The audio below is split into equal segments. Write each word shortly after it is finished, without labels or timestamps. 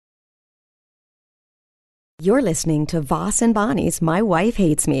You're listening to Voss and Bonnie's My Wife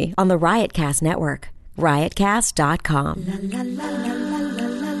Hates Me on the Riotcast Network. Riotcast.com.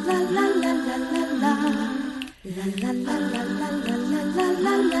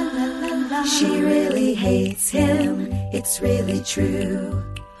 She really hates him, it's really true.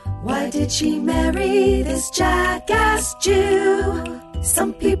 Why did she marry this jackass Jew?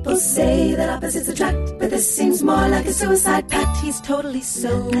 Some people say that opposites attract, but this seems more like a suicide pact. He's totally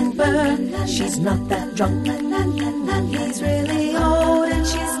sober, she's not that drunk. He's really old and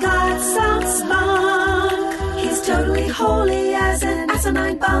she's got some spunk. He's totally holy as an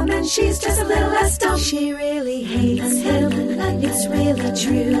asinine bomb, and she's just a little less dumb. She really hates him, it's really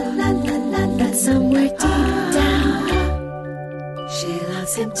true. But somewhere deep down, she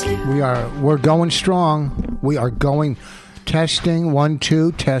loves him too. We're going strong. We are going. Testing 1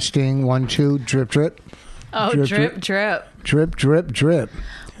 2, testing 1 2, drip drip. Oh, drip drip. Drip drip drip.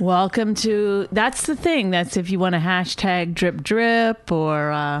 Welcome to, that's the thing. That's if you want to hashtag drip drip,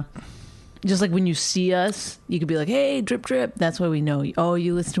 or just like when you see us, you could be like, hey, drip drip. That's why we know. Oh,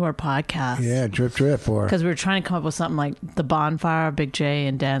 you listen to our podcast. Yeah, drip drip. Or because we were trying to come up with something like The Bonfire, Big J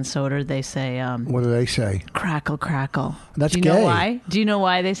and Dan Soder. They say, what do they say? Crackle crackle. That's gay. Do you know why? Do you know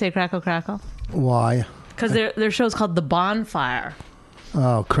why they say crackle crackle? Why? Because their show's called The Bonfire.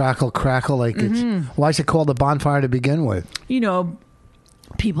 Oh, crackle, crackle. Like it's. Why is it called The Bonfire to begin with? You know,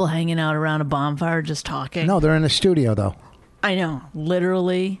 people hanging out around a bonfire just talking. No, they're in the studio, though. I know.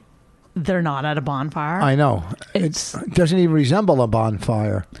 Literally, they're not at a bonfire. I know. It doesn't even resemble a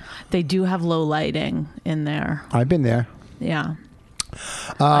bonfire. They do have low lighting in there. I've been there. Yeah.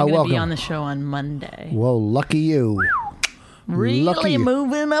 I'm going to be welcome. on the show on Monday. Well, lucky you. Really Lucky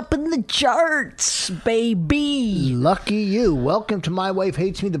moving up in the charts, baby. Lucky you. Welcome to My Wife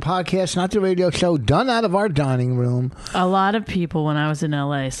Hates Me, the podcast, not the radio show, done out of our dining room. A lot of people, when I was in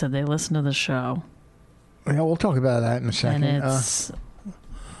LA, said they listened to the show. Yeah, we'll talk about that in a second. And it's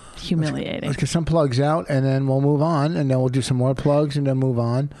humiliating. Let's get some plugs out, and then we'll move on, and then we'll do some more plugs, and then move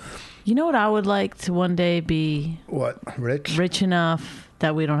on. You know what I would like to one day be? What? Rich? Rich enough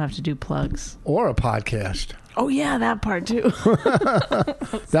that we don't have to do plugs. Or a podcast. Oh, yeah, that part, too.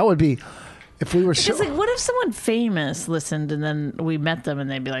 That would be, if we were It's like, what if someone famous listened and then we met them and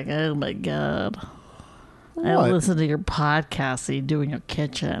they'd be like, oh, my God. I What? listened to your podcast that you do in your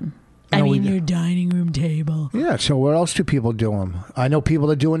kitchen. No, I we mean, do- your dining room table. Yeah, so where else do people do them? I know people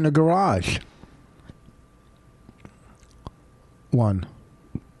that do it in the garage. One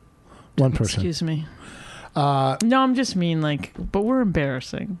person. Excuse me. No, I'm just mean, like, but we're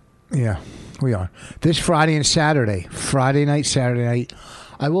embarrassing. Yeah, we are. This Friday and Saturday, Friday night, Saturday night,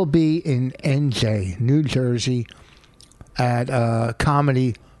 I will be in NJ, New Jersey, at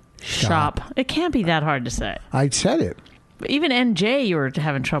Comedy Shop. It can't be that hard to say. I said it. But even NJ you were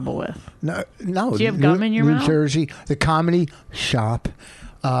having trouble with. No. Do you have gum in your New mouth? Jersey, the Comedy Shop.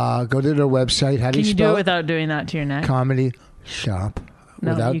 Go to their website. How do Can you you spell do it without doing that to your neck? Comedy Shop.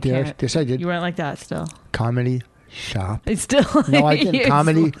 No, without you there. can't. Yes, I did. You weren't like that still. Comedy Shop. It's still. No, I didn't. You're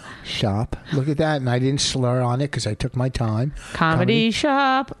Comedy Shop. Look at that. And I didn't slur on it because I took my time. Comedy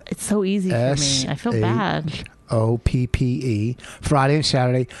Shop. It's so easy for me. I feel bad. OPPE. Friday and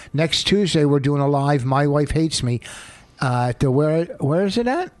Saturday. Next Tuesday, we're doing a live My Wife Hates Me. Where is it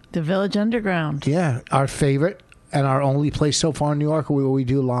at? The Village Underground. Yeah, our favorite and our only place so far in New York where we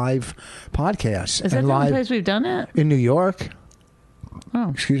do live podcasts. Is that and the only live place we've done it? in New York? Oh.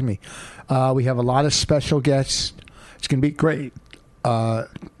 Excuse me. We have a lot of special guests. It's going to be great.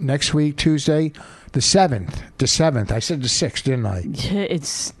 Next week, Tuesday, the 7th. I said the 6th, didn't I?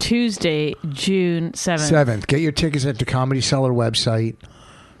 It's Tuesday, June 7th. 7th. Get your tickets at the Comedy Cellar website.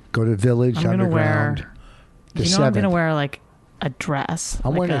 Go to Village I'm gonna Underground. wear. The You know, 7th. I'm going to wear like a dress.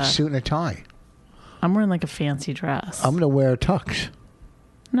 I'm like wearing a suit and a tie. I'm wearing like a fancy dress. I'm going to wear a tux.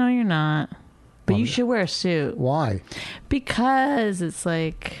 No, you're not. But you should wear a suit. Why? Because it's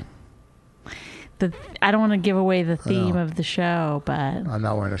like I don't want to give away the theme of the show, but I'm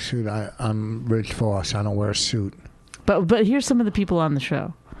not wearing a suit. I'm Rich Voss. I don't wear a suit. but here's some of the people on the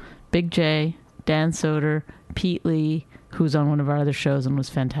show: Big J, Dan Soder, Pete Lee, who's on one of our other shows and was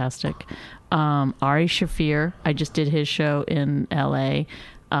fantastic. Ari Shafir. I just did his show in L.A.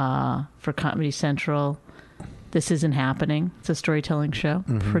 For Comedy Central. This Isn't Happening. It's a storytelling show.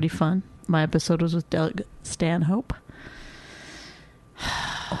 Mm-hmm. Pretty fun. My episode was with Doug Stanhope.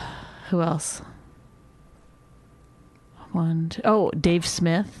 Who else? Dave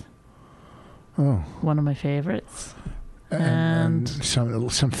Smith. Oh. One of my favorites. And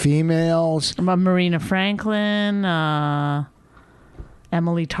some females. Marina Franklin,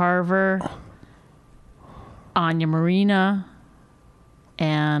 Emily Tarver, Anya Marina,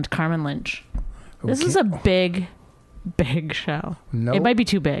 and Carmen Lynch. This is a big show. Nope. It might be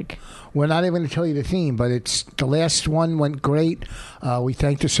too big. We're not even going to tell you the theme, but it's the last one went great. We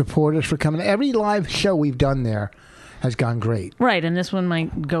thank the supporters for coming. Every live show we've done there has gone great. Right, and this one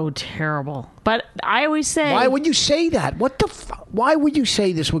might go terrible. But I always say... Why would you say that? What the Why would you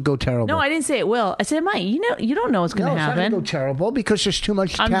say this would go terrible? No, I didn't say it will. I said it might. You don't know what's going to happen. It's not going to go terrible because there's too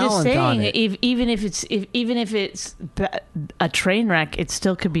much I'm talent just saying, on it. even if it's a train wreck, it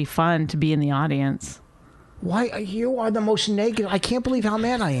still could be fun to be in the audience. Why you are the most negative? I can't believe how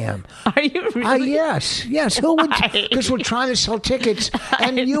mad I am. Are you really? Yes. Who would? Because we're trying to sell tickets,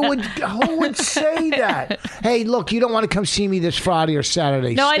 and who would say that? Hey, look, you don't want to come see me this Friday or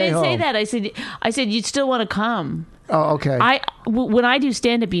Saturday. No, Stay I didn't home. say that. I said you'd still want to come. Oh, okay. When I do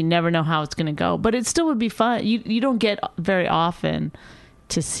stand up, you never know how it's going to go, but it still would be fun. You don't get very often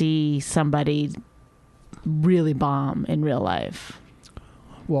to see somebody really bomb in real life.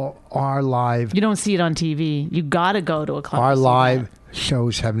 Well, our live You don't see it on TV. You got to go to a club. Our to see live that.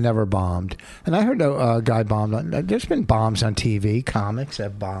 shows have never bombed. And I heard a guy bombed. There's been bombs on TV. Comics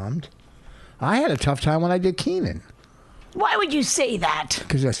have bombed. I had a tough time when I did Keenan. Why would you say that?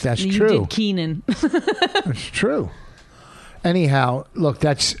 Because that's You true. did Keenan. It's true. Anyhow, look,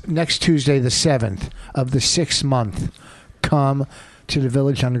 that's next Tuesday, the 7th of the 6th month. Come to the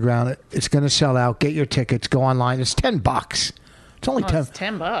Village Underground. It's going to sell out. Get your tickets. Go online. It's $10. It's only It's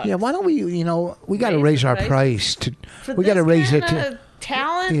 $10. Yeah, why don't we? We got to raise our price to. We got to raise it to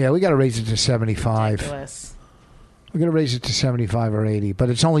talent. Yeah, we got to raise it to 75. Ridiculous. We're gonna raise it to 75 or 80,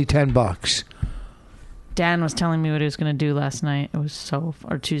 but it's only $10. Dan was telling me what he was going to do last night. It was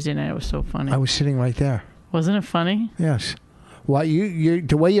or Tuesday night. It was so funny. I was sitting right there. Wasn't it funny? Yes. Well, you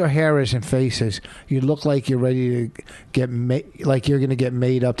the way your hair is and face is, you look like you're ready to like you're gonna get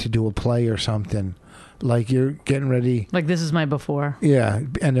made up to do a play or something. Like you're getting ready. Like this is my before. Yeah,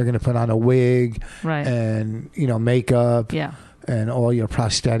 and they're gonna put on a wig, Right. and makeup. Yeah. And all your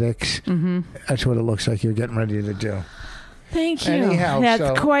prosthetics. Mm-hmm. That's what it looks like you're getting ready to do. Thank you. Anyhow,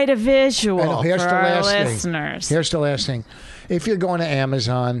 that's quite a visual here's for the our last thing. listeners. Here's the last thing. If you're going to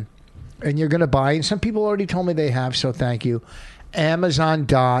Amazon and you're going to buy, and some people already told me they have, so thank you,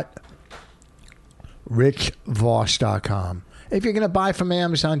 Amazon.richvoss.com. If you're going to buy from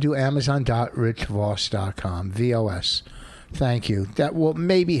Amazon, do Amazon.richvoss.com. VOS. Thank you. That will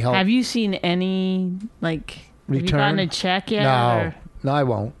maybe help. Have you seen any, Return? have you gotten a check yet? No. Or No, I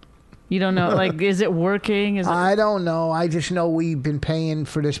won't. you don't know, is it working? Is it... I don't know. I just know we've been paying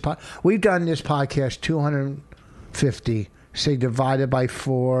for this. We've done this podcast 250. Say divided by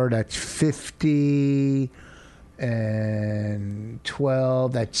 4, that's 50, and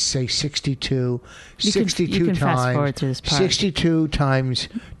 12. That's say 62. You 62 can times. fast forward to this part. 62 times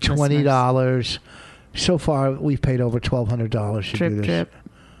 $20. So far, we've paid over $1,200 to do this. Trip.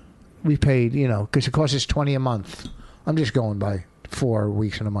 We paid, because it costs us $20 a month. I'm just going by 4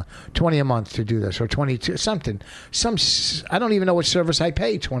 weeks in a month. $20 a month to do this, or 22 something. I don't even know what service I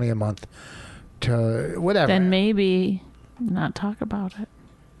pay $20 a month to whatever. Then maybe not talk about it.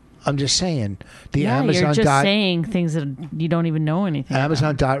 I'm just saying the Yeah, Amazon you're just saying things that you don't even know anything about.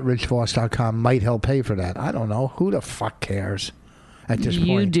 Amazon.richvoss.com might help pay for that. I don't know. Who the fuck cares at this point?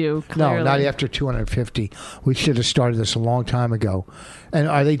 You do, clearly. No, not after 250. We should have started this a long time ago. And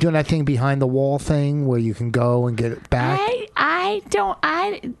are they doing that thing behind the wall thing where you can go and get it back? I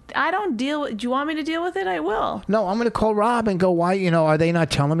don't deal with. Do you want me to deal with it? I will. No, I'm going to call Rob and go, why, are they not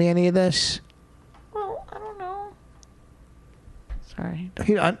telling me any of this? Well, I don't know. Sorry.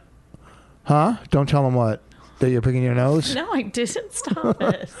 Huh? Don't tell him what? That you're picking your nose? No, I didn't. Stop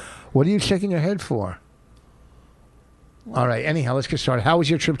it. What are you shaking your head for? All right. Anyhow, let's get started. How was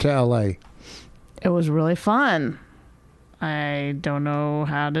your trip to L.A.? It was really fun. I don't know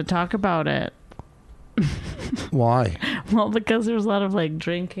how to talk about it. Why? Well, because there was a lot of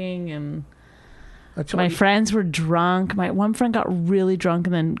drinking, and That's my friends were drunk. My one friend got really drunk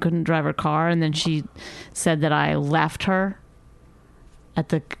and then couldn't drive her car, and then she said that I left her at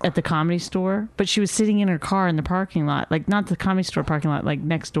the Comedy Store, but she was sitting in her car in the parking lot, not the Comedy Store parking lot,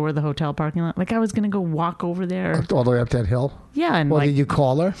 next door, the hotel parking lot. I was gonna go walk over there. All the way up that hill? Yeah, and Well, did you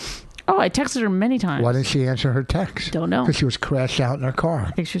call her? oh, I texted her many times. Why didn't she answer her text? Don't know. Because she was crashed out in her car.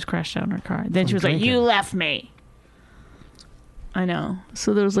 I think she was crashed out in her car. Then she was drinking. like, "You left me." I know.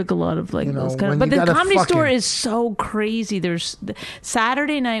 So there was a lot of those kind when of. But you the gotta Comedy Store fucking- is so crazy. There's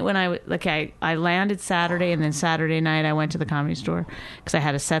Saturday night when I landed Saturday, and then Saturday night I went to the Comedy Store because I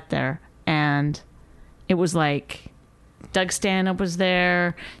had a set there, and it was Doug Stanhope was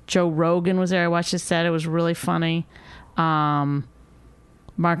there, Joe Rogan was there. I watched his set. It was really funny.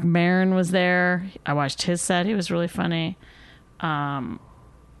 Mark Maron was there. I watched his set. He was really funny.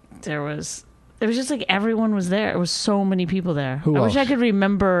 There was It was just like everyone was there. It was so many people there. Who I wish I else? could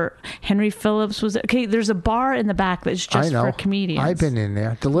remember. Henry Phillips was there. Okay, there's a bar in the back that's I just know. for comedians. I've been in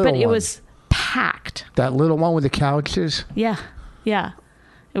there. The little but it one. was packed. That little one with the couches. Yeah, yeah.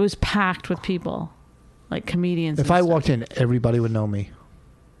 It was packed with people, like comedians. If and I stuff. walked in, everybody would know me.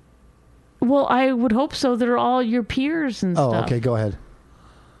 Well, I would hope so. They're all your peers and Oh, stuff. okay. Go ahead.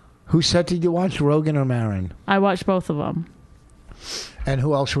 Whose set did you watch, Rogan or Maron? I watched both of them. And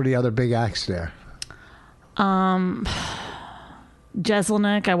who else were the other big acts there?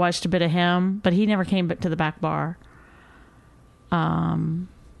 Jeselnik, I watched a bit of him, but he never came to the back bar. The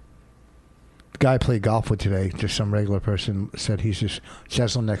guy I played golf with today, just some regular person, said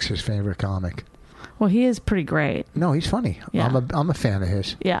Jeselnik's his favorite comic. Well, he is pretty great. No, he's funny. Yeah. I'm a fan of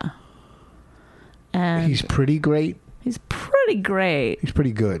his. Yeah. And He's pretty great. he's pretty great. He's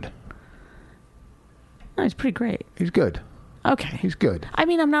pretty good. No, he's pretty great. He's good. Okay. He's good. I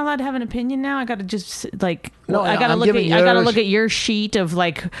mean, I'm not allowed to have an opinion now. I got to just like No, I got to I'm look at giving I got to yours. look at your sheet of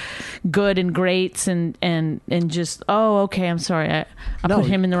like good and greats and just okay. I'm sorry. I No, put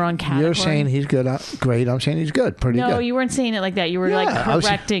him in the wrong category. You're saying he's good, great. I'm saying he's good, pretty no, good. you weren't saying it like that. You were Yeah, like I was-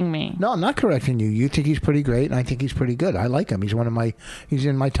 correcting me. No, I'm not correcting you. You think he's pretty great, and I think he's pretty good. I like him. He's he's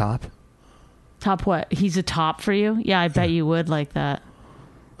in my top. Top what? He's a top for you? Yeah, I bet you would like that.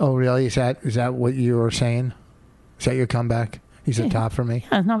 Oh, really? Is that what you were saying? Is that your comeback? He's a Yeah. top for me.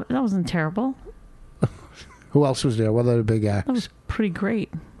 Yeah, no, that wasn't terrible. Who else was there? What other big acts? That was pretty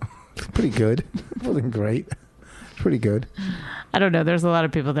great. Pretty good. Wasn't great. Pretty good. I don't know. There's a lot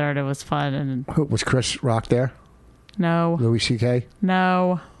of people there, and it was fun. And Was Chris Rock there? no, Louis C.K.?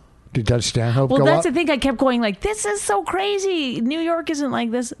 no. Did Doug Stanhope Well, go that's up? the thing. I kept going like, this is so crazy. New York isn't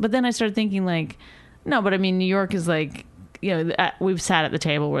like this. But then I started thinking like, no, but I mean, New York is like, you know, we've sat at the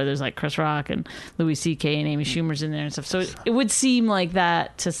table where there's like Chris Rock and Louis C.K. and Amy Schumer's in there and stuff. So it would seem like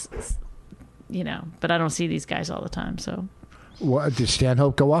that to, you know, but I don't see these guys all the time. So What, did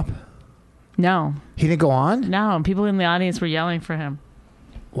Stanhope go up? no, He didn't go on? no. And people in the audience were yelling for him.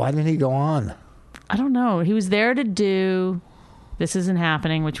 Why didn't he go on? I don't know. He was there to do This Isn't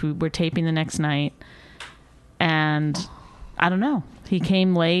Happening, which we're taping the next night. And I don't know. He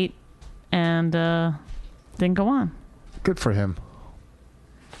came late and didn't go on. Good for him.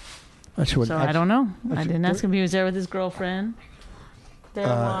 That's what. So I don't know. I that's- didn't ask him if he was there with his girlfriend. There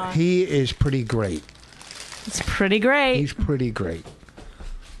was. He is pretty great. It's pretty great. He's pretty great.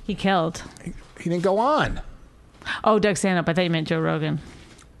 He killed. He didn't go on. Oh, Doug Stanhope. I thought you meant Joe Rogan.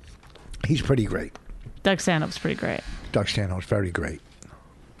 He's pretty great. Doug Stanhope's pretty great. Doug Stanhope's very great.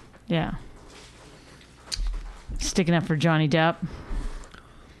 Yeah. Sticking up for Johnny Depp.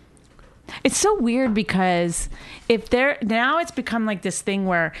 It's so weird because now it's become like this thing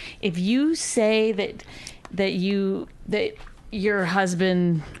where if you say that your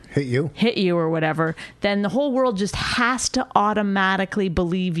husband Hit you? or whatever, then the whole world just has to automatically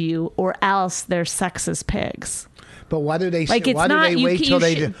believe you, or else they're sexist pigs. But why do they? Like, it's why do not- they you wait ca- till you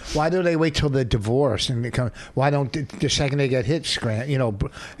they? should- Why do they wait till the divorce and become? Why don't the second they get hit,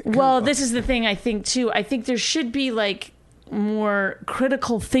 Well, this is the thing I think too. I think there should be like more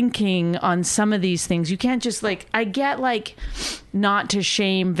critical thinking on some of these things. You can't just like, I get like not to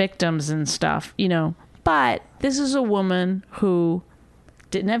shame victims and stuff, you know, but this is a woman who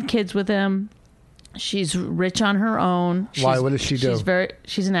didn't have kids with him. She's rich on her own. Why? What does she do?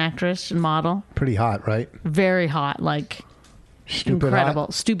 She's an actress and model. Pretty hot, right? Very hot, like Stupid incredible,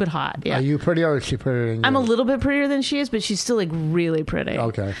 hot. stupid hot. Yeah. Are you pretty or is she prettier than you? I'm a little bit prettier than she is, but she's still like really pretty.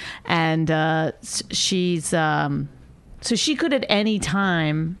 Okay. And she's so she could at any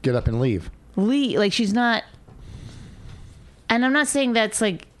time Get up and leave. leave. Like she's not. And I'm not saying that's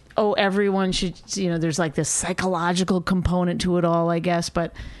like, oh, everyone should, you know, there's like this psychological component to it all, I guess,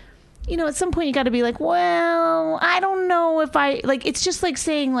 but. You know, at some point you got to be like, well, I don't know if I like. It's just like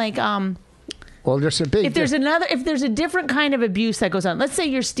saying like, Well, there's a big. if there's a different kind of abuse that goes on. Let's say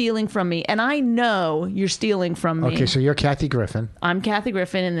you're stealing from me, and I know you're stealing from me. Okay, so you're Kathy Griffin. I'm Kathy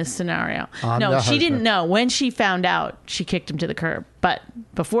Griffin in this scenario. I'm No, the she didn't husband. know. When she found out, she kicked him to the curb. But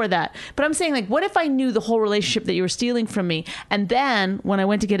before that, but I'm saying like, what if I knew the whole relationship that you were stealing from me, and then when I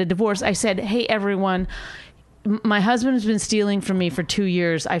went to get a divorce, I said, hey, everyone. My husband has been stealing from me for 2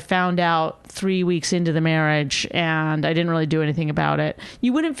 years. I found out 3 weeks into the marriage and I didn't really do anything about it.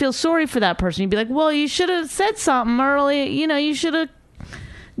 You wouldn't feel sorry for that person. You'd be like, well, you should have said something early. You know, you should have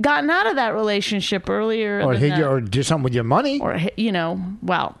gotten out of that relationship earlier. Or than hit that. you, or do something with your money. Or, you know,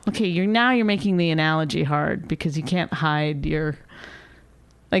 well, okay, you're making the analogy hard because you can't hide your,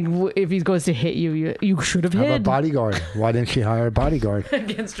 like, if he goes to hit you, you should have Have a hid bodyguard. Why didn't she hire a bodyguard?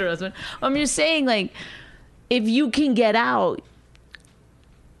 against her husband. I'm just saying, like, if you can get out,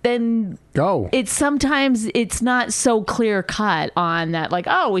 then Go. sometimes it's not so clear cut on that, like,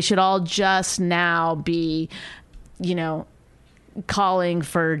 oh, we should all just now be, calling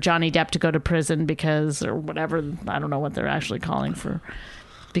for Johnny Depp to go to prison because, or whatever. I don't know what they're actually calling for,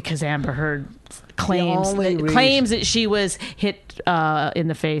 because Amber Heard claims that she was hit in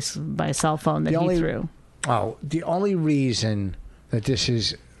the face by a cell phone that he threw. Oh, the only reason that this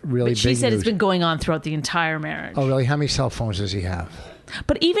is really big she said news, it's been going on throughout the entire marriage. Oh, really? How many cell phones does he have?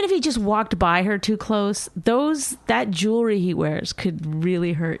 But even if he just walked by her too close, that jewelry he wears could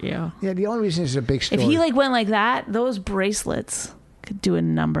really hurt you. Yeah, the only reason it's a big story. If he went like that, those bracelets could do a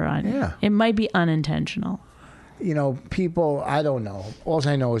number on you. Yeah. It might be unintentional. People, I don't know. All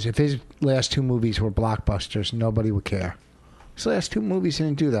I know is if his last 2 movies were blockbusters, nobody would care. His last 2 movies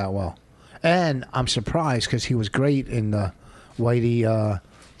didn't do that well. And I'm surprised because he was great in the Whitey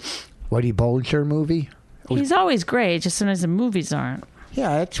Bulger movie. He's always great, just sometimes the movies aren't.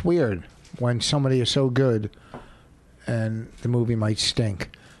 Yeah, it's weird when somebody is so good and the movie might stink.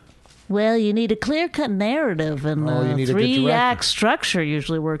 Well, you need a clear-cut narrative, and you need a good 3-act structure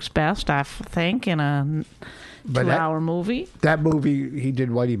usually works best, I think, in a 2-hour movie. That movie, he did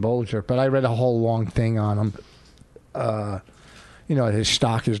Whitey Bulger, but I read a whole long thing on him. His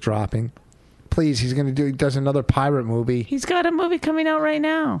stock is dropping. Please, he does another pirate movie. He's got a movie coming out right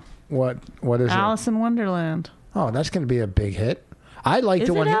now. What is it? Alice in Wonderland. Oh, that's going to be a big hit. I like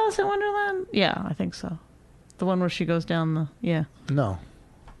the one. Is it Alice in Wonderland? Yeah, I think so. The one where she goes down the... Yeah. No.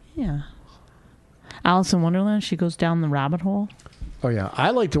 Yeah. Alice in Wonderland, she goes down the rabbit hole. Oh, yeah. I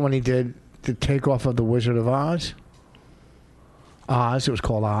like the one he did, the takeoff of the Wizard of Oz. It was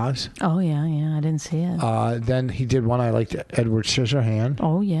called Oz. Oh, yeah, I didn't see it. Then he did one I liked, Edward Scissorhand.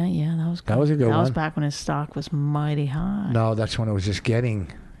 Oh, yeah, that was good. That was a good one. That was back when his stock was mighty high. No, that's when it was just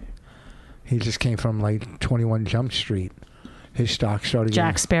getting... He just came from, 21 Jump Street. His stock started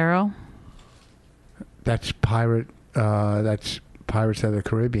Jack Sparrow? That's Pirates of the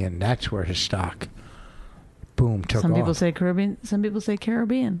Caribbean. That's where his stock, boom, took off. Some people say Caribbean. Some people say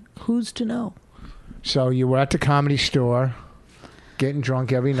Caribbean. Who's to know? So you were at the Comedy Store, getting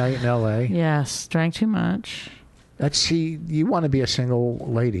drunk every night in L.A. Yes, drank too much. You want to be a single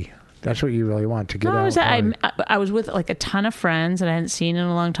lady. That's what you really want, to get out. I was with a ton of friends that I hadn't seen in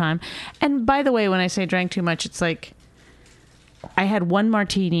a long time. And by the way, when I say drank too much, it's like I had 1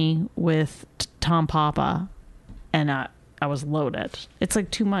 martini with Tom Papa, and I was loaded. It's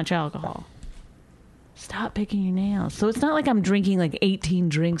too much alcohol. Stop picking your nails. So it's not like I'm drinking 18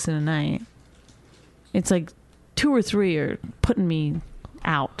 drinks in a night. It's 2 or 3 are putting me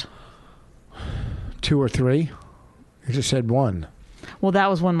out. 2 or 3? You just said 1. Well, that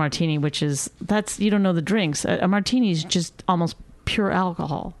was 1 martini, you don't know the drinks. A martini is just almost pure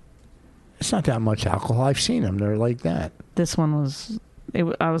alcohol. It's not that much alcohol. I've seen them. They're like that. This one was,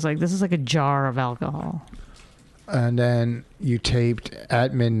 I was like, this is like a jar of alcohol. And then you taped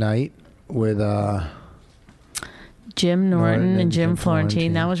At Midnight with Jim Norton and Jim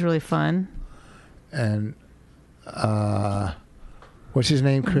Florentine. That was really fun. And what's his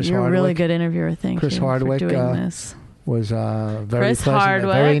name? Chris Hardwick. You're a really good interviewer, thank Chris you Hardwick, for doing this. Was very Chris pleasant.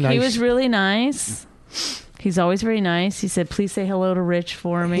 Hardwick, very nice. he was really nice. He's always very nice. He said, please say hello to Rich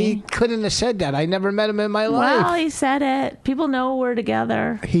for me. He couldn't have said that. I never met him in my life. Well, he said it. People know we're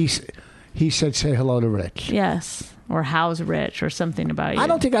together. He said, say hello to Rich. Yes. Or how's Rich or something about you. I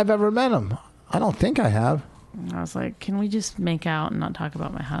don't think I've ever met him. I don't think I have. I was like, can we just make out and not talk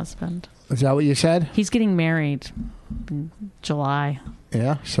about my husband? Is that what you said? He's getting married in July.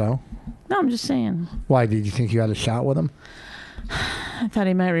 Yeah, so? No, I'm just saying. Why? Did you think you had a shot with him? I thought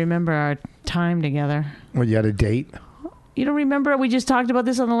he might remember our time together. Well, you had a date? You don't remember? We just talked about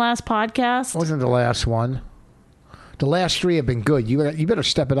this on the last podcast. Wasn't the last one. The last 3 have been good. You better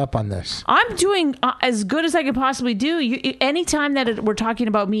step it up on this. I'm doing as good as I could possibly do. Anytime that we're talking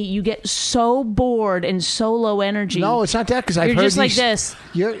about me, you get so bored and so low energy. No, it's not that, because I've heard You're just these, like this.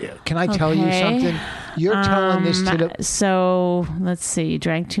 Can I tell you something? You're telling this to the... So, let's see. You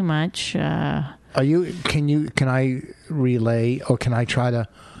drank too much. Can I relay, or can I try to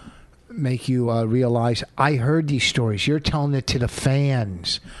make you realize I heard these stories? You're telling it to the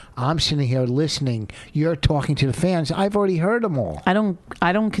fans. I'm sitting here listening. You're talking to the fans. I've already heard them all. I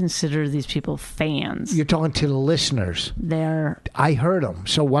don't consider these people fans. You're talking to the listeners. I heard them.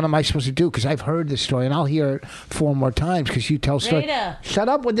 So what am I supposed to do? Because I've heard this story, and I'll hear it 4 more times because you tell stories. Shut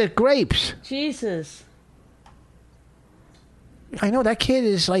up with the grapes. Jesus. I know that kid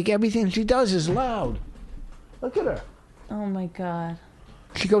is like, everything she does is loud. Look at her. Oh my God.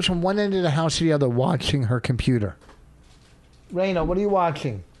 She goes from one end of the house to the other watching her computer. Raina, what are you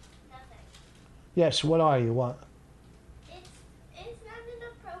watching? Nothing. Yes, what are you? What? It's not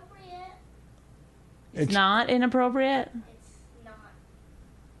inappropriate It's not inappropriate? It's not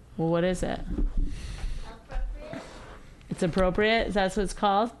Well, what is it? appropriate. It's appropriate? Is that what it's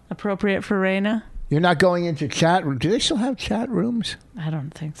called? Appropriate for Raina? You're not going into chat room. Do they still have chat rooms? I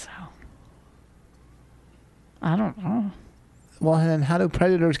don't think so. I don't know. Well, then how do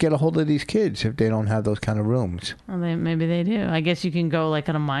predators get a hold of these kids if they don't have those kind of rooms? Well, maybe they do. I guess you can go like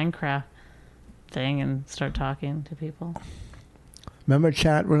on a Minecraft thing and start talking to people. Remember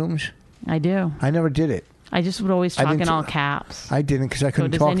chat rooms? I do. I never did it. I just would always I talk didn't in t- all caps. I didn't because I So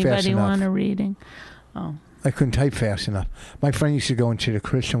couldn't does talk fast anybody enough. want a reading? Oh. I couldn't type fast enough. My friend used to go into the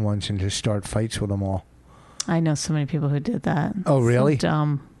Christian ones and just start fights with them all. I know so many people who did that. Oh, really? So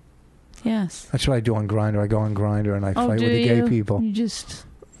dumb. Yes. That's what I do on Grindr. I go on Grindr and I Oh, fight do with the you? gay people. You just,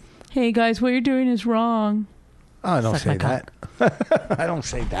 hey guys, what you're doing is wrong. Oh, I don't Suck say my that. I don't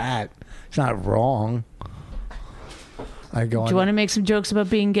say that. It's not wrong. I go Do on. you want to make some jokes about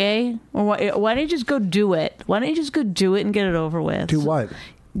being gay? Or why don't you just go do it? Why don't you just go do it and get it over with? do what?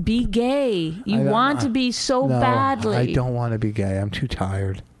 Be gay. You I don't- want to be so No, badly. I don't want to be gay. I'm too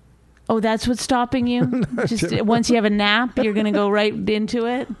tired. Oh, that's what's stopping you? Just once you have a nap, you're going to go right into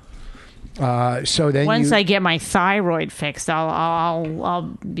it? So then Once you, I get my thyroid fixed, I'll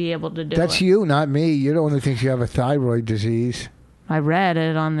be able to do that's it. you, not me. You're the one who thinks you have a thyroid disease. I read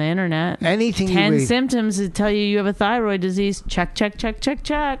it on the internet. Anything 10 you read. symptoms that tell you have a thyroid disease. Check, check, check, check,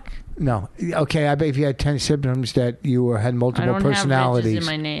 check. No. Okay, I bet if you had 10 symptoms that you had I multiple don't have personalities. ridges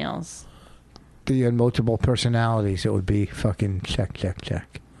in my nails. That you had multiple personalities, it would be fucking check, check,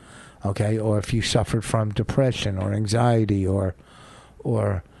 check. Okay? Or if you suffered from depression or anxiety or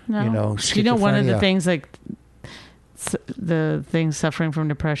No. you know, schizophrenia. You know, one of the things like the thing suffering from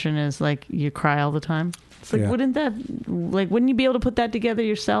depression is like you cry all the time. It's like, Yeah. wouldn't you be able to put that together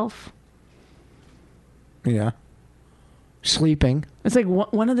yourself? Yeah. Sleeping. It's like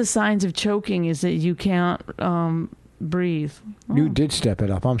one of the signs of choking is that you can't breathe. You did step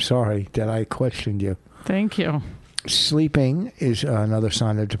it up. I'm sorry that I questioned you. Thank you. Sleeping is another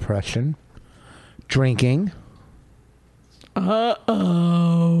sign of depression. Drinking.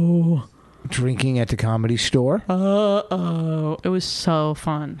 Uh-oh. Drinking at the Comedy Store. Uh-oh. It was so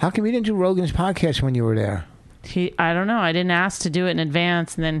fun. How come you didn't do Rogan's podcast when you were there? I don't know. I didn't ask to do it in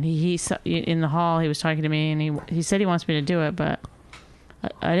advance, and then he in the hall he was talking to me, and he said he wants me to do it, but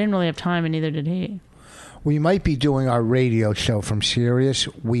I didn't really have time, and neither did he. We might be doing our radio show from Sirius.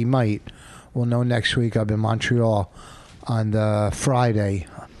 We might. We'll know next week. I'm in Montreal on the Friday.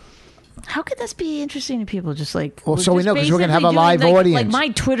 How could this be interesting to people? Just like, Well, we're so we just know, 'cause we're gonna have a basically live doing, audience. Like my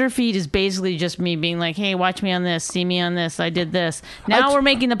Twitter feed is basically just me being like, "Hey, watch me on this, see me on this, I did this." Now we're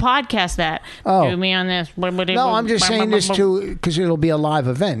making the podcast that do me on this. No, I'm just saying this too because it'll be a live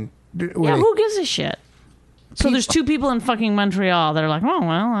event. Yeah, who gives a shit? So there's two people in fucking Montreal that are like, "Oh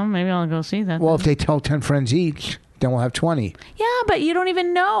well, maybe I'll go see that." Well, then. if they tell 10 friends each, then we'll have 20. Yeah, but you don't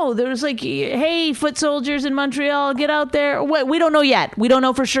even know. There's like, hey, foot soldiers in Montreal, get out there. Wait, we don't know yet. We don't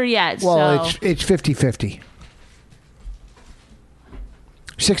know for sure yet. Well, so. it's 50-50.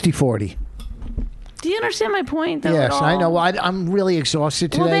 60-40. Do you understand my point, though? Yes, at all? I know. I'm really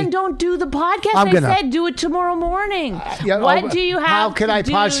exhausted today. Well, then don't do the podcast. I'm gonna. I said do it tomorrow morning. yeah, What do you have how could to I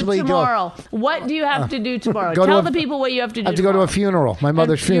do possibly do it? tomorrow? What do you have to do tomorrow? Go to Tell a- the people what you have to do I have to go to a tomorrow. funeral. My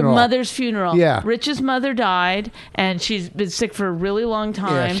mother's funeral. Your mother's funeral. Yeah. Rich's mother died, and she's been sick for a really long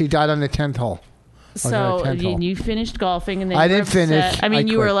time. Yeah, she died on the 10th hole. So on the 10th hole. you finished golfing, and then I you were didn't finish. upset. I mean,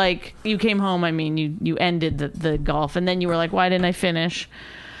 I you were quit. like, you came home. I mean, you ended the golf, and then you were like, why didn't I finish?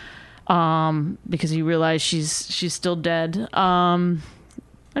 Because you realized she's still dead. I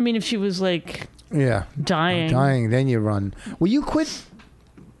mean, if she was like Yeah. dying, Then you run. Will you quit?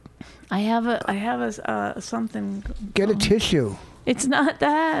 I have a something. Get a tissue. It's not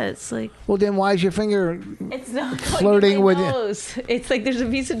that. It's like Well, then why is your finger... it's not Flirting going with in it. my nose. It's like there's a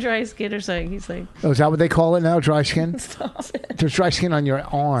piece of dry skin or something. He's like, Oh, is that what they call it now? Dry skin? stop it. There's dry skin on your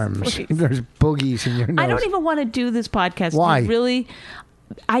arms. Please. There's boogies in your nose. I don't even want to do this podcast. Why?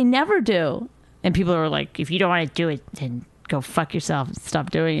 I never do. And people are like, if you don't want to do it, then go fuck yourself and stop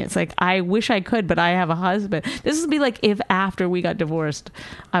doing it. It's like, I wish I could, but I have a husband. This would be like if after we got divorced,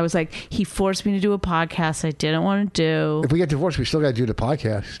 I was like, he forced me to do a podcast I didn't want to do. If we get divorced, we still got to do the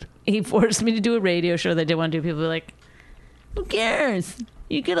podcast. He forced me to do a radio show that I didn't want to do. People were like, who cares?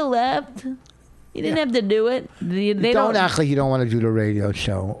 You could have left. You didn't have to do it. They Don't act like you don't want to do the radio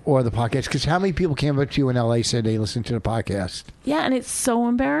show or the podcast. Because how many people came up to you in L.A. said they listened to the podcast? Yeah, and it's so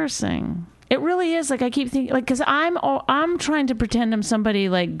embarrassing. It really is. Like I keep thinking, like, because I'm trying to pretend I'm somebody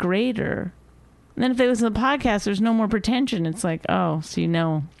like greater. And then if they listen to the podcast, there's no more pretension. It's like, oh, so you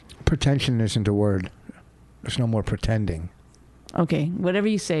know. Pretension isn't a word. There's no more pretending. Okay, whatever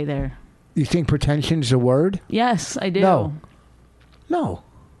you say there. You think pretension's a word? Yes, I do. No.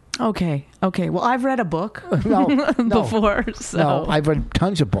 Okay. Well, I've read a book No. before. So. No, I've read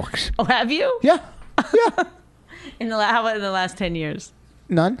tons of books. Oh, have you? Yeah. How about in the last 10 years?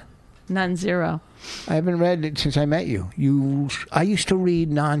 None. None, zero. I haven't read it since I met you. I used to read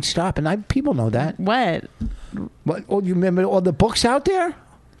nonstop, and people know that. What? What? Oh, you remember all the books out there?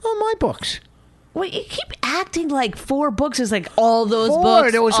 Oh, my books. Wait, you keep acting like 4 books is like all those 4,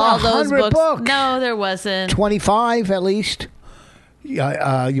 books. there was all those 100 books. No, there wasn't. 25 at least. You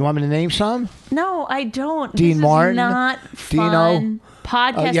want me to name some? No, I don't. Dean this Martin, is not Dino. fun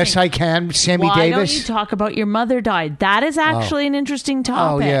podcasting. Yes, I can. Sammy Why Davis. don't you talk about your mother died? That is actually an interesting Oh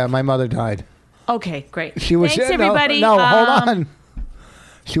topic. yeah, my mother died. Okay, great. She was Thanks, everybody. No, hold on.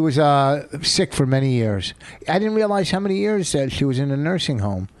 She was sick for many years. I didn't realize how many years that she was in a nursing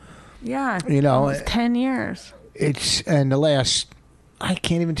home. Yeah, You know, almost 10 years. It's and the last, I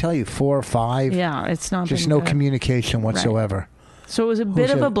can't even tell you, 4 or 5. Yeah, it's not Just been no good. communication whatsoever. So it was a bit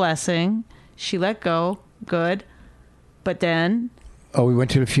of said- a blessing. She let go. Good. But then, Oh, we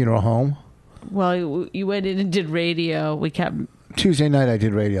went to the funeral home. well, you went in and did radio. We kept, Tuesday night I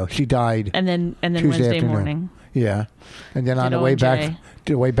did radio. She died. and then Tuesday Wednesday afternoon. morning. Yeah, and then on Did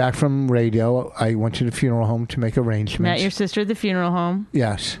the way O&J. back from radio, I went to the funeral home to make arrangements. Met your sister at the funeral home,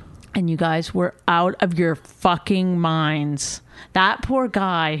 Yes. and you guys were out of your fucking minds. That poor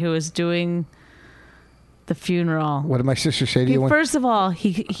guy who was doing the funeral. What did my sister say to Okay, you? first of all,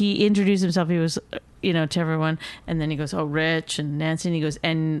 he introduced himself. He was, to everyone, and then he goes, "Oh, Rich and Nancy," and he goes,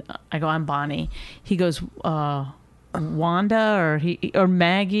 and I go, "I'm Bonnie." He goes, "Wanda," or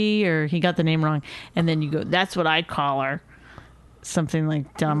Maggie, or he got the name wrong, and then you go, "That's what I call her," something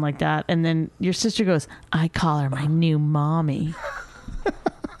like dumb like that, and then your sister goes, "I call her my new mommy."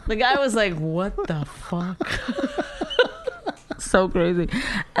 The guy was like, "What the fuck?" So crazy.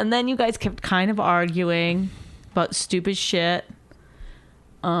 And then you guys kept kind of arguing about stupid shit.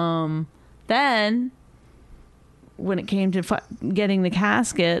 Then when it came to getting the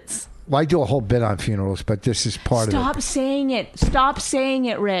caskets, Well, I do a whole bit on funerals, but this is part of stop saying it. Stop saying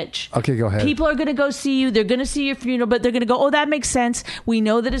it, Rich. it. Okay, go ahead. People are going to go see you. They're going to see your funeral, but they're going to go, "Oh, that makes sense. We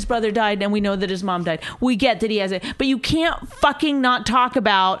know that his brother died and we know that his mom died. We get that he has it." But you can't fucking not talk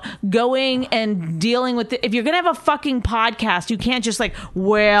about going and dealing with it. If you're going to have a fucking podcast, you can't just like,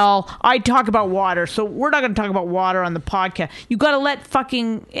 "Well, I talk about water, so we're not going to talk about water on the podcast." You got to let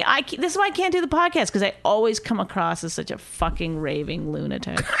fucking... this is why I can't do the podcast, because I always come across as such a fucking raving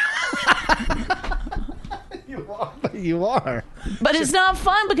lunatic. You are. But it's not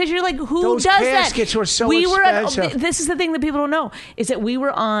fun because you're like, who Those does caskets that? were so we expensive. This is the thing that people don't know, is that we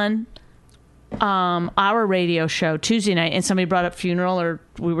were on our radio show Tuesday night, and somebody brought up funeral, or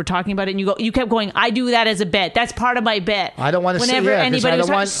we were talking about it, and you kept going, "I do that as a bit. That's part of my bit." I don't want to say Whenever anybody was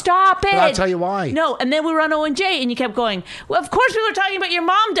talking, stop it. But I'll tell you why. No, and then we were on O&J, and you kept going, "Well, of course we were talking about your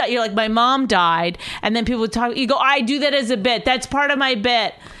mom died." You're like, "My mom died," and then people would talk. You go, "I do that as a bit. That's part of my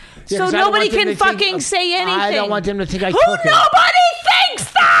bit." Yeah, So 'cause I don't nobody want them can to think- fucking say anything. I don't want them to think I Who took it. nobody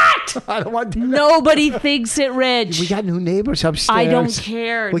thinks that. I don't want them Nobody thinks it, Rich. We got new neighbors upstairs. I don't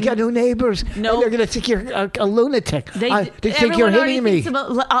care. We got new neighbors. No. And they're going to think you're a lunatic. They think everyone you're already hitting me. thinks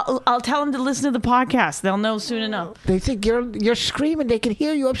about- I'll tell them to listen to the podcast. They'll know soon enough. They think you're screaming. They can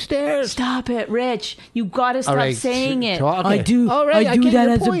hear you upstairs. Stop it, Rich. You got to stop right, saying it. okay. I do. All right, I I do get that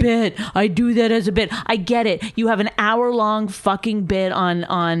your as point. a bit. I do that as a bit. I get it. You have an hour-long fucking bit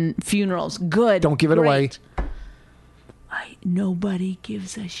on funerals. Good. Don't give it Great. Nobody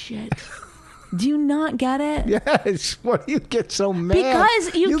gives a shit. Do you not get it? Yes. Why do you get so mad?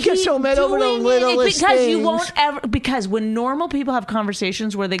 Because you get keep so mad over the doing it. littlest Because things. you won't ever. Because when normal people have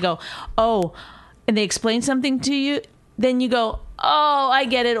conversations where they go, "Oh," and they explain something to you, then you go, "Oh, I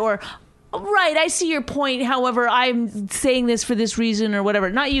get it," or "Right, I see your point. However, I'm saying this for this reason," or whatever.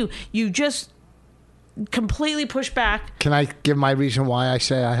 Not you. You just completely push back. Can I give my reason why I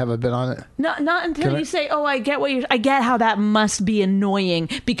say I have a bit on it? Not until Can I- you say, "Oh, I get how that must be annoying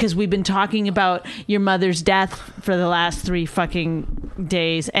because we've been talking about your mother's death for the last 3 fucking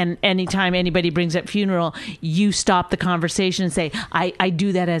days, and anytime anybody brings up funeral, you stop the conversation and say, I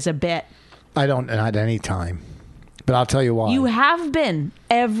do that as a bit." I don't at any time. But I'll tell you why. You have been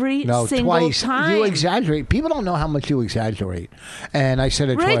every no, single twice. time. You exaggerate. People don't know how much you exaggerate. And I said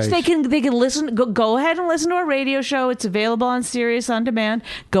it Rich, twice. they can listen. Go ahead and listen to our radio show. It's available on Sirius On Demand.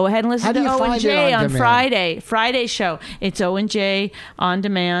 Go ahead and listen How do to you find O&J it on on demand? Friday's show. It's O&J On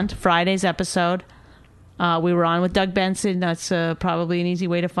Demand. Friday's episode. We were on with Doug Benson. That's probably an easy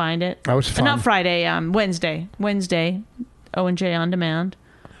way to find it. That was fun. Not Friday. Wednesday. O&J On Demand.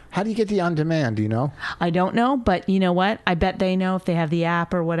 How do you get the on demand? Do you know? I don't know, but you know what? I bet they know if they have the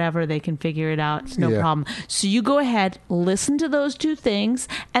app or whatever, they can figure it out. It's no Yeah. problem. So you go ahead, listen to those two things,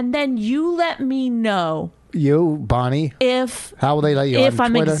 and then you let me know You, Bonnie. if How will they let you if on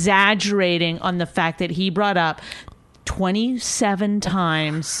I'm Twitter? exaggerating on the fact that he brought up 27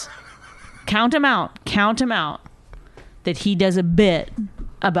 times. Count him out, that he does a bit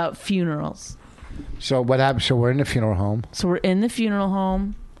about funerals. So what happened? So we're in the funeral home. So we're in the funeral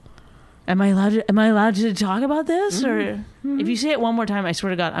home. Am I allowed to talk about this? Or if you say it one more time, I swear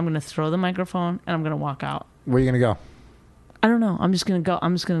to God, I'm going to throw the microphone and I'm going to walk out. Where are you going to go? I don't know. I'm just going to go.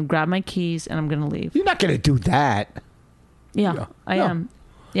 I'm just going to grab my keys and I'm going to leave. You're not going to do that. Yeah, No. I No. am.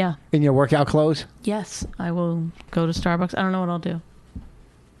 Yeah. In your workout clothes? Yes, I will go to Starbucks. I don't know what I'll do.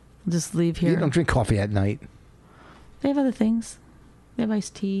 I'll just leave here. You don't drink coffee at night. They have other things. They have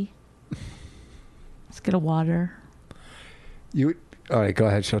iced tea. Let's get a water. All right, go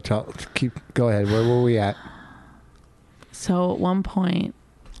ahead. So go ahead. Where were we at? So at one point,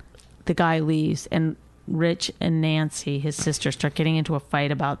 the guy leaves, and Rich and Nancy, his sister, start getting into a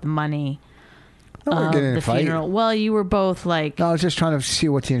fight about the money No, we're of getting in the a fight. funeral. Well, you were both like, No, I was just trying to see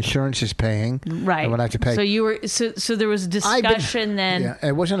what the insurance is paying. right. And what I have to pay. So you were so there was a discussion then, Yeah,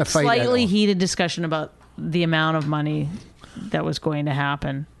 it wasn't a fight. slightly at all. heated discussion about the amount of money that was going to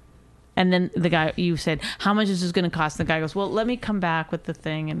happen. And then the guy, you said, how much is this going to cost? And the guy goes, well, let me come back with the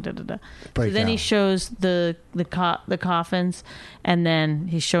thing and da-da-da. So Break then he down. shows the coffins, and then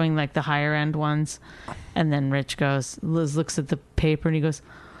he's showing like the higher end ones. And then Rich looks at the paper and he goes,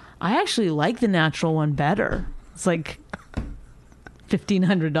 I actually like the natural one better. It's like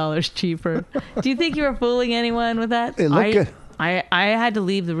 $1,500 cheaper. Do you think you were fooling anyone with that? It looked good. I had to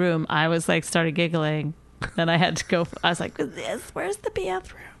leave the room. I was like, started giggling. Then I had to go. I was like, where's the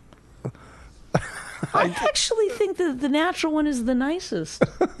bathroom? I actually think that the natural one is the nicest.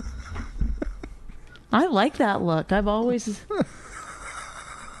 I like that look. I've always.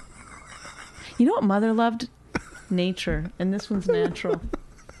 You know what Mother loved? Nature. And this one's natural.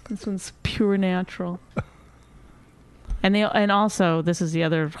 This one's pure natural. And also, this is the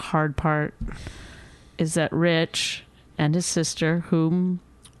other hard part, is that Rich and his sister, whom,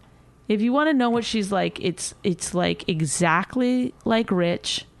 if you want to know what she's like, it's like exactly like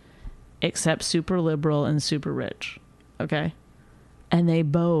Rich, except super liberal and super rich. Okay? And they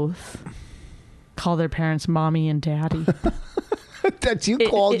both call their parents mommy and daddy. That's you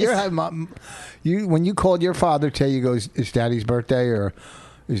called it's- your mom. When you called your father today, you go, "Is Daddy's birthday or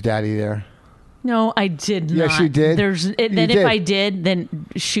is Daddy there?" No, I did not. Yes, you did. Then did. if I did, then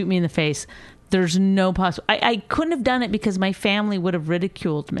shoot me in the face. There's no possible. I couldn't have done it because my family would have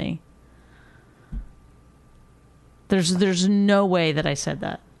ridiculed me. There's no way that I said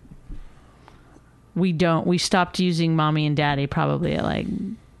that. We stopped using mommy and daddy probably at like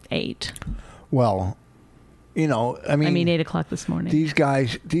 8. Well, I mean 8 o'clock this morning. these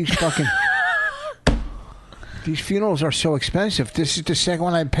guys, these fucking, these funerals are so expensive. This is the second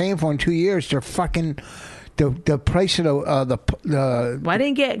one I'm paying for in 2 years. They're fucking, the price of the Why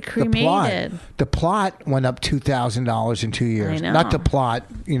didn't it get cremated? The plot went up $2,000 in 2 years. I know. Not the plot,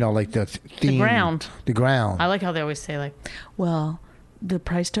 like the theme. ground. The ground. I like how they always say like, well, the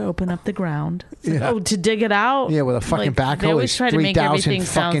price to open up the ground. It's like, Yeah. oh, to dig it out. Yeah, with a fucking They backhoe always is try to make everything $3,000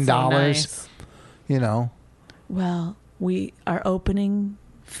 sound fucking so dollars. nice. Well, our opening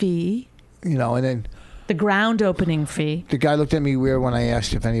fee, And then the ground opening fee. the guy looked at me weird when I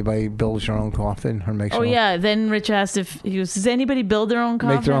asked if anybody builds their own coffin or makes Oh their own, yeah. Then Rich asked if he goes, does anybody build their own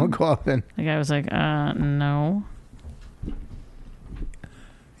coffin? make their own coffin. The guy was like, no.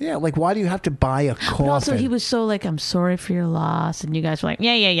 Yeah, like why do you have to buy a coffin? But also, he was so like, I'm sorry for your loss, and you guys were like,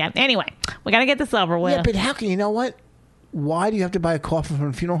 yeah. Anyway, we gotta get this over with. Yeah, but how can you know what? Why do you have to buy a coffin from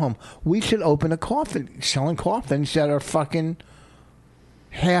a funeral home? We should open a coffin, selling coffins that are fucking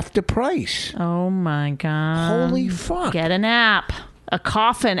half the price. Oh my god! Holy fuck! Get an app, a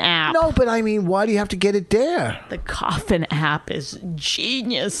coffin app. No, but I mean, why do you have to get it there The coffin app is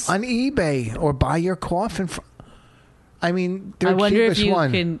genius. on eBay or buy your coffin? I mean, the I wonder if cheapest you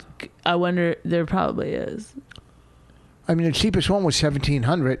one. can. I wonder there probably is. I mean, the cheapest one was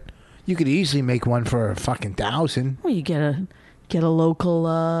 $1,700. You could easily make one for fucking $1,000. Well, you get a local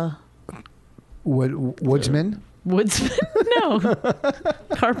Woodsman. woodsman. No,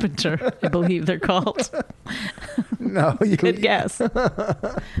 carpenter. I believe they're called. No, you Good guess.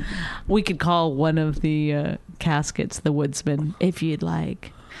 We could call one of the caskets the woodsman if you'd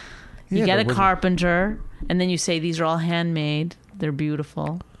like. You Yeah, get the a woodsman. carpenter, and then you say these are all handmade. They're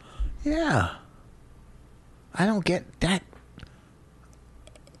beautiful. Yeah. I don't get that.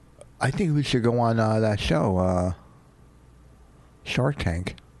 I think we should go on that show, Shark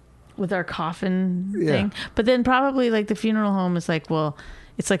Tank. with our coffin Yeah. thing. But then probably like the funeral home is like, well,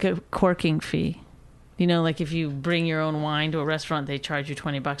 it's like a corking fee. You know, like if you bring your own wine to a restaurant, they charge you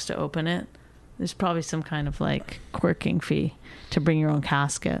 $20 to open it. There's probably some kind of like corking fee to bring your own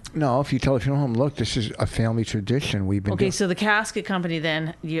casket. No, if you tell the funeral home, look, this is a family tradition we've been Okay, doing. so the casket company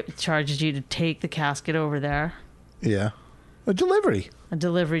then charges you to take the casket over there, Yeah. A delivery. a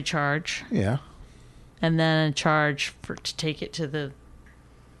delivery charge, Yeah. and then a charge to take it to the.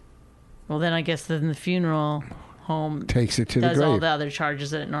 Well, then I guess then the funeral home Takes it to the does grave. all the other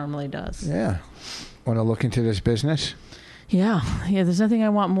charges that it normally does. Yeah. Want to look into this business? Yeah. There's nothing I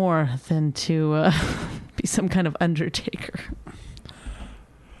want more than to be some kind of undertaker.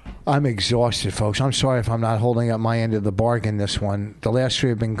 I'm exhausted, folks. I'm sorry if I'm not holding up my end of the bargain this one. The last three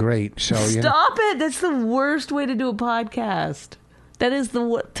have been great. So you know, Stop it! That's the worst way to do a podcast. That is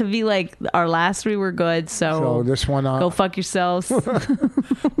to be like our last three were good. so this one, go fuck yourselves.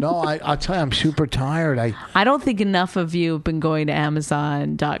 no, I'll tell you, I'm super tired. I don't think enough of you have been going to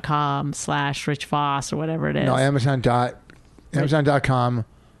Amazon.com/Rich Voss or whatever it is. No, Amazon.com.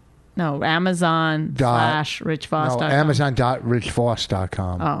 No, Amazon/RichVoss.com. No,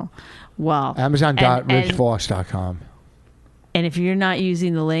 Amazon.richvoss.com. Oh, well. Amazon.richvoss.com. And if you're not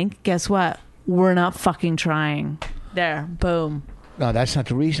using the link, guess what? We're not fucking trying. There, boom. No, that's not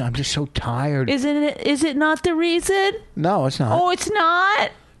the reason. I'm just so tired. Isn't it? Is it not the reason? No, it's not. Oh, it's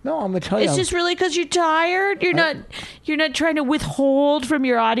not. No, I'm gonna tell you. It's just really because you're tired. You're not trying to withhold from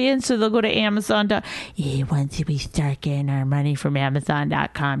your audience, so they'll go to Amazon. Once we start getting our money from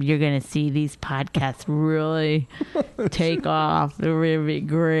Amazon.com, you're gonna see these podcasts really take off. They're really be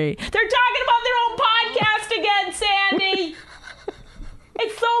great. They're talking about their own podcast again, Sandy.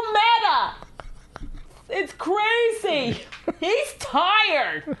 It's so meta. It's crazy. He's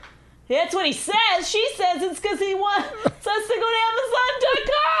tired. That's what he says. She says it's because he wants us to go to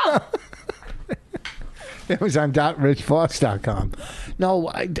Amazon.com. Amazon.richvoss.com. No,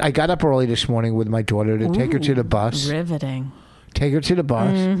 I got up early this morning with my daughter to take her to the bus. Riveting. Take her to the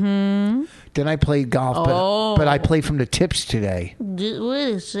bus. Mm-hmm. Then I played golf, but I played from the tips today. What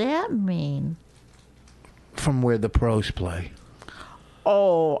does that mean? From where the pros play.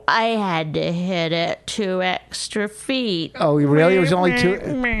 Oh, I had to hit it 2 extra feet. Oh, really? It was only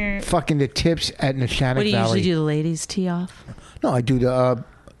 2. Fucking the tips at Neshannock What do you Valley. usually do, the ladies tee off? No, I do the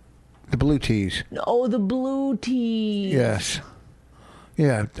blue tees. Oh, the blue tee. Yes.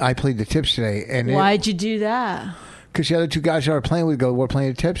 Yeah, I played the tips today. And Why'd you do that? Because the other 2 guys I were playing with we're playing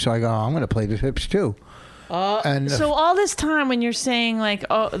the tips. So I go, I'm going to play the tips too. So all this time when you're saying like,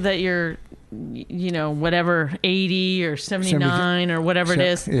 that you're, you know, whatever, 80 or 79 or whatever it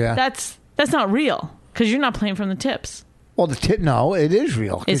is, yeah. that's not real because you're not playing from the tips. Well, no, it is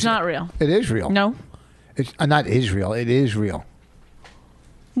real. It's not real. It is real. No. It's not Israel. It is real.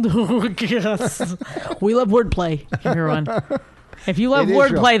 Yes. We love wordplay, everyone. If you love It is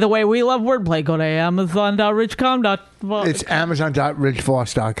wordplay real. the way we love wordplay, go to Amazon.richcom. It's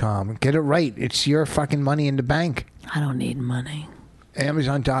Amazon.richvoss.com. Get it right. It's your fucking money in the bank. I don't need money.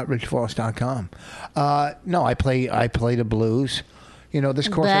 Amazon.richvoss.com. No, I play the blues. You know, this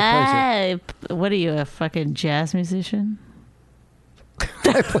course I What are you, a fucking jazz musician?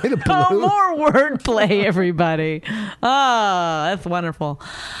 I play the blues. Oh, more wordplay, everybody. Oh, that's wonderful.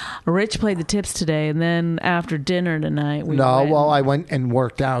 Rich played the tips today, and then after dinner tonight, we No, went. well, I went and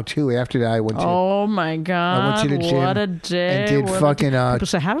worked out too. After that, I went to. Oh my God! I went to the gym what a day! and did what a fucking, day. People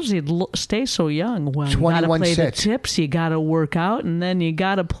say, "How does he stay so young?" Well, you 21 gotta play sets. the tips. You gotta work out, and then you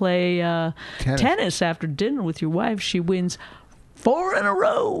gotta play tennis after dinner with your wife. She wins 4 in a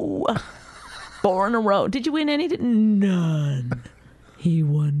row. 4 in a row. Did you win any? None. He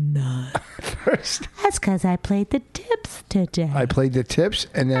won none. First, That's because I played the tips today. I played the tips,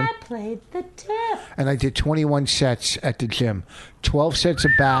 and then I played the tips. and I did 21 sets at the gym. 12 sets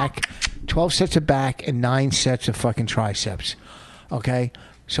of back, and 9 sets of fucking triceps. Okay,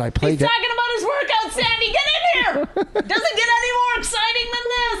 so I played He's that. talking about his workout, Sandy. Get in here. Doesn't get any more exciting than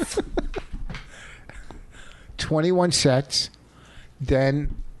this. 21 sets,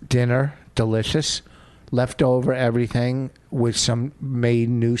 then dinner, delicious, leftover everything with some made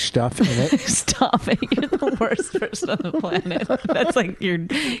new stuff in it. Stop it. You're the worst person on the planet. That's like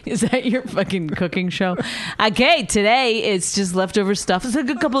is that your fucking cooking show? Okay, today it's just leftover stuff. It's like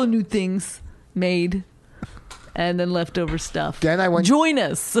a couple of new things made and then leftover stuff. Then I went. Join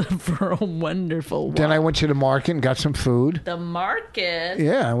us for a wonderful walk. Then I went to the market and got some food. The market.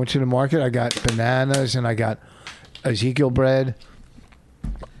 Yeah, I went to the market. I got bananas and I got Ezekiel bread.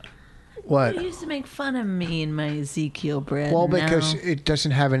 What? You used to make fun of me and my Ezekiel bread. Well, because Now- it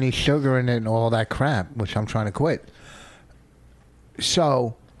doesn't have any sugar in it and all that crap, which I'm trying to quit.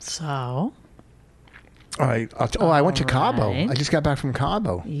 So So All right. I went to Cabo. right. I just got back from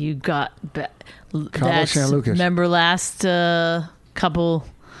Cabo. you got Cabo San Lucas. Remember last couple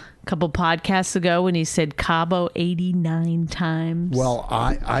podcasts ago when he said Cabo 89 times? Well,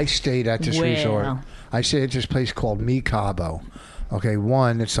 I stayed at this resort. I stayed at this place called Mi Cabo. Okay,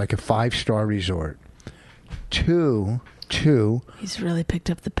 one, it's like a 5-star resort. Two, he's really picked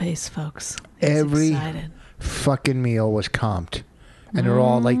up the pace, folks. He's every excited. fucking meal was comped. And they're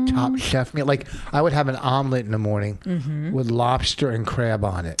all like top chef meal. Like I would have an omelet in the morning with lobster and crab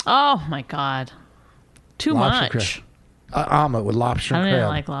on it. Oh my God, too Lobster much. Omelet with lobster I and don't crab.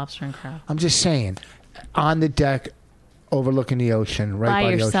 like lobster and crab. I'm just saying, on the deck, overlooking the ocean, right by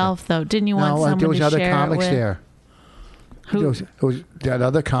By the yourself, though, didn't you ocean. want No, someone there was to other share comics it with? there. Who? It was that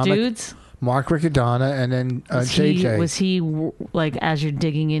other comic, Dudes? Mark Riccadonna, and then Was JJ. he like as you're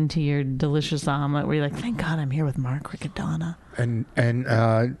digging into your delicious omelet, where you're like, "Thank God I'm here with Mark Riccadonna. and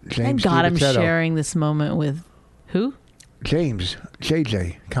James. Thank God I'm DiBitetto. sharing this moment with who? James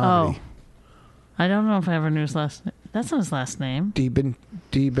JJ comedy. I don't know if I ever knew his last name. That's not his last name.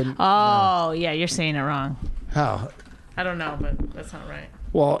 Deben. Oh, yeah, you're saying it wrong. How? I don't know, but that's not right.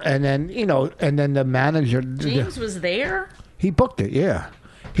 Well, and then and then the manager. James was there. He booked it. Yeah,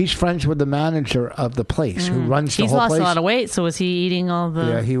 he's friends with the manager of the place who runs the He's whole lost place. a lot of weight, so was he eating all the?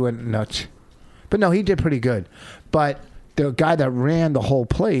 Yeah, he went nuts. But no, he did pretty good. But the guy that ran the whole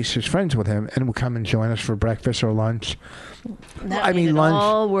place is friends with him and will come and join us for breakfast or lunch. That made it lunch.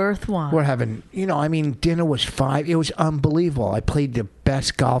 all worthwhile. We're having, dinner was $5. It was unbelievable. I played the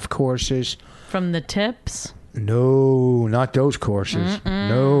best golf courses. From the tips. No, not those courses.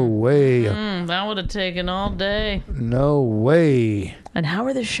 No way. That would have taken all day. No way. And how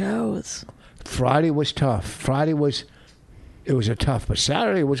are the shows? Friday was tough. It was a tough, but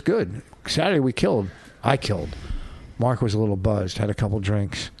Saturday was good. Saturday we killed. I killed. Mark was a little buzzed, had a couple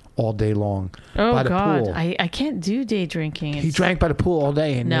drinks all day long. Oh by the God, pool. I can't do day drinking. He drank by the pool all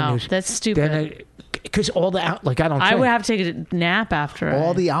day. And No, then that's stupid. Because all the, I don't I drink. would have to take a nap after.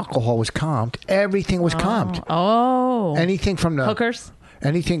 All the alcohol was comped. Everything was comped. Oh, Anything from the hookers.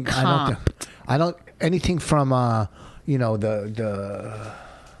 anything I don't anything from in the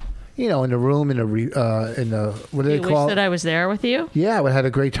room in the what do they You wish call that it? I was there with you. Yeah, I had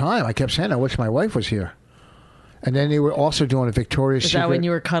a great time. I kept saying I wish my wife was here. And then they were also doing a Victoria's Is Secret. that when you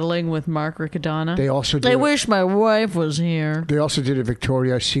were cuddling with Mark Riccadonna? They also did. I wish my wife was here. They also did a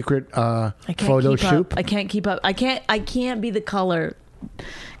Victoria's Secret I can't photo keep shoot. up. I can't keep up. I can't be the color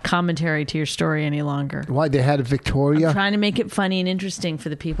commentary to your story any longer. Why they had a Victoria? Trying to make it funny and interesting for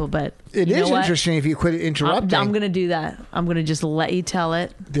the people, but It you know is what? interesting if you quit interrupting. I'm going to do that. I'm going to just let you tell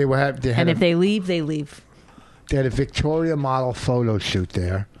it. They had And a, if they leave, they leave. they had a Victoria model photo shoot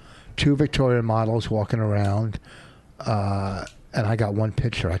there. 2 Victoria models walking around, and I got one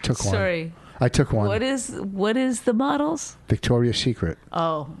picture. I took one. Sorry. I took one. What is the models? Victoria's Secret.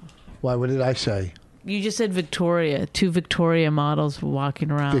 Oh, Why? What did I say? you just said Victoria. 2 Victoria models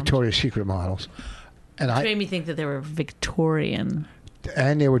walking around. Victoria's Secret models, and Which made me think that they were Victorian.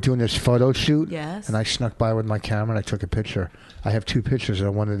 they were doing this photo shoot. Yes. And I snuck by with my camera and I took a picture. I have 2 pictures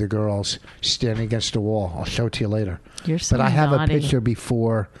of one of the girls standing against the wall. I'll show it to you later. You're so But I have naughty. a picture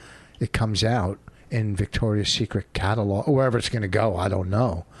before it comes out in Victoria's Secret catalog, or wherever it's going to go. I don't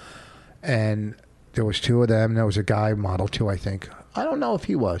know. And there was 2 of them. There was a guy, model 2, I think. I don't know if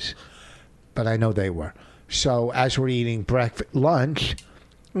he was, but I know they were. So as we're eating lunch,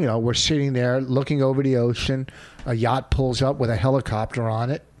 we're sitting there looking over the ocean. A yacht pulls up with a helicopter on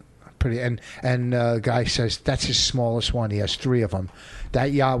it. And the guy says that's his smallest one. He has 3 of them.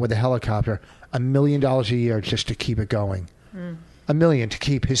 That yacht with a helicopter, $1 million a year just to keep it going. $1 million to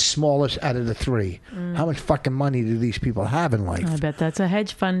keep his smallest out of the 3. How much fucking money do these people have in life? I bet that's a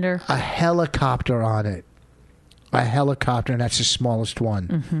hedge funder. A helicopter on it. A helicopter, and that's the smallest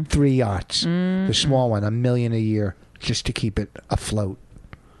one. 3 yachts. The small one, $1 million a year just to keep it afloat.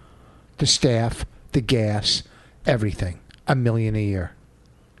 The staff, the gas, everything. $1 million a year.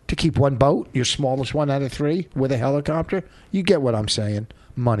 To keep one boat, your smallest one out of 3, with a helicopter, you get what I'm saying.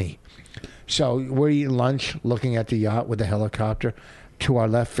 Money. So we're eating lunch, looking at the yacht with the helicopter. To our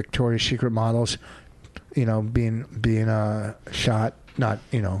left, Victoria's Secret models, being shot, not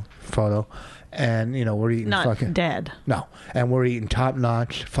photo, and we're eating Not fucking dead. no, and we're eating top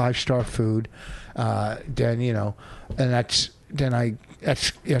notch 5-star food. Then that's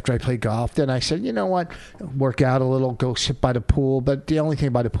after I played golf. Then I said, you know what, work out a little, go sit by the pool. But the only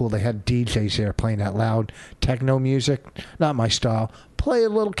thing by the pool, they had DJs there playing that loud techno music, not my style. Play a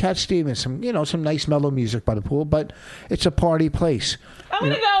little Cat Stevens, some nice mellow music by the pool. But it's a party place. I'm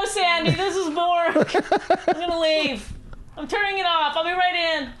going to go, Sandy. This is boring. I'm going to leave. I'm turning it off. I'll be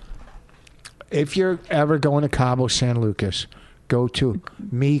right in. If you're ever going to Cabo San Lucas, go to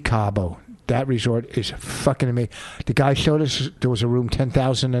Me Cabo. That resort is fucking amazing. The guy showed us there was a room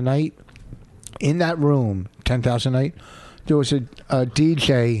 10,000 a night. In that room, 10,000 a night, there was a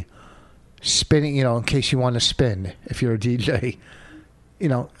DJ spinning, in case you want to spin, if you're a DJ,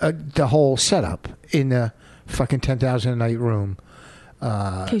 the whole setup in the fucking 10,000 a night room.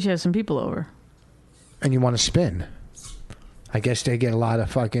 In case you have some people over. And you want to spin. I guess they get a lot of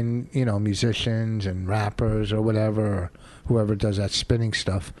fucking, musicians and rappers or whatever, or whoever does that spinning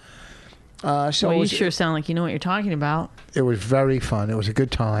stuff. So you sure sound like you know what you're talking about. It was very fun. It was a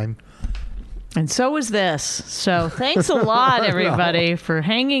good time. And so was this. So thanks a lot, everybody, for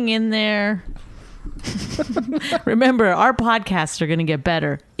hanging in there. Remember, our podcasts are going to get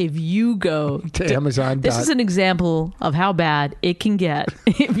better if you go to Amazon. This is an example of how bad it can get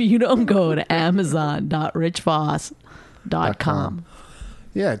if you don't go to Amazon.richvoss.com.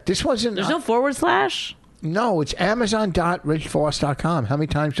 Yeah, this wasn't... There's no /? No, it's Amazon.richvoss.com. How many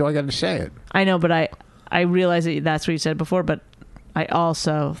times do I got to say it? I know, but I realize that's what you said before, but I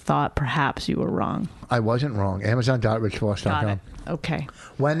also thought perhaps you were wrong. I wasn't wrong. Amazon.richvoss.com. Got it. Okay.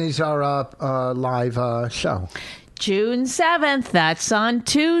 When is our live show? June 7th. That's on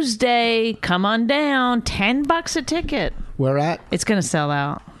Tuesday. Come on down. $10 a ticket. Where at? It's going to sell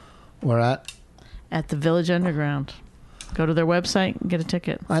out. Where at? At the Village Underground. Go to their website and get a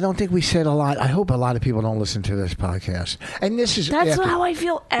ticket. I don't think we said a lot. I hope a lot of people don't listen to this podcast. And this is... That's how I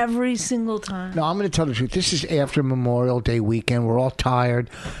feel every single time. No, I'm going to tell the truth. This is after Memorial Day weekend. We're all tired.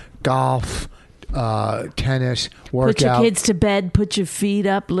 Golf, tennis, workout. Put your kids to bed. Put your feet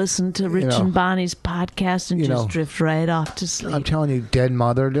up. Listen to Rich and Bonnie's podcast and just drift right off to sleep. I'm telling you, dead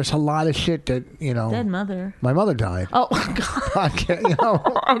mother. There's a lot of shit that, Dead mother? My mother died. Oh, God.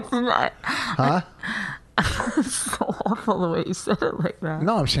 Huh? It's so awful the way you said it like that.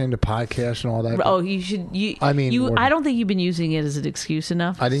 No, I'm saying the podcast and all that. Oh, you should. I don't think you've been using it as an excuse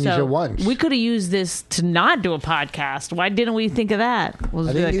enough. I didn't use it once. We could have used this to not do a podcast. Why didn't we think of that?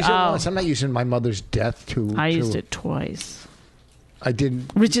 I didn't use it once. I'm not using my mother's death to. I used it twice. I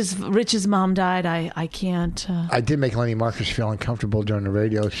didn't. Rich's mom died. I can't. I did make Lenny Marcus feel uncomfortable during the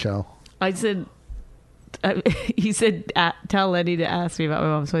radio show. I said. He said, "Tell Lenny to ask me about my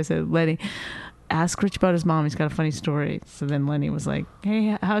mom." So I said, "Lenny, ask Rich about his mom. He's got a funny story." So then Lenny was like,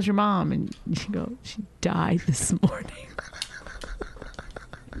 "Hey, how's your mom?" And you go, "She died this morning."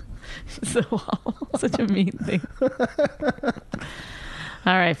 So such a mean thing.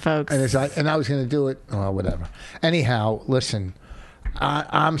 All right, folks. And I was going to do it. Oh, whatever. Anyhow, listen.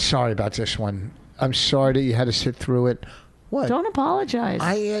 I'm sorry about this one. I'm sorry that you had to sit through it. What? Don't apologize.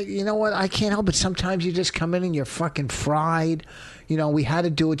 You know what? I can't help it. Sometimes you just come in and you're fucking fried. We had to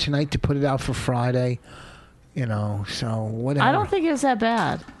do it tonight to put it out for Friday. So whatever. I don't think it was that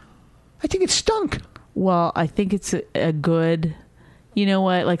bad. I think it stunk. Well, I think it's a good, you know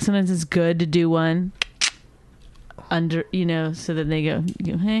what? Like sometimes it's good to do one under, so that they go,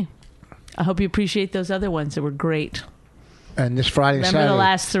 hey, I hope you appreciate those other ones that were great. And this Friday and Remember Saturday. the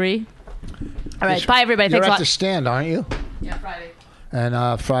last 3? All right. Bye, everybody. You're Thanks a lot. at the Stand, aren't you? Yeah, Friday.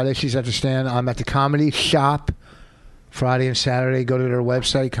 And Friday she's at the Stand. I'm at the Comedy Shop. Friday and Saturday, go to their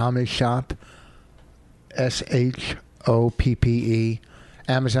website, Comedy Shop, SHOPPE,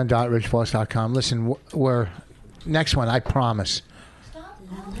 Amazon.richvoss.com. Listen, we're next one, I promise.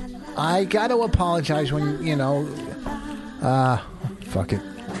 I got to apologize when, fuck it.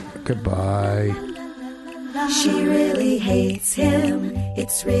 Goodbye. She really hates him,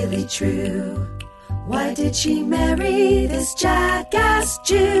 it's really true. Why did she marry this jackass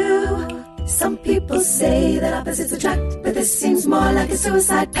Jew? Some people say that opposites attract, but this seems more like a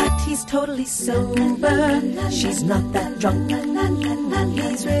suicide pact. He's totally sober, she's not that drunk.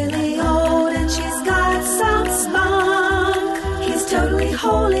 He's really old and she's got some spunk. He's totally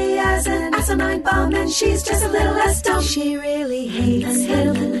holy as an asinine bomb, and she's just a little less dumb. She really hates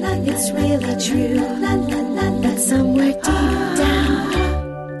him, it's really true. But somewhere deep down,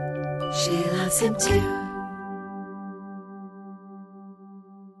 she loves him too.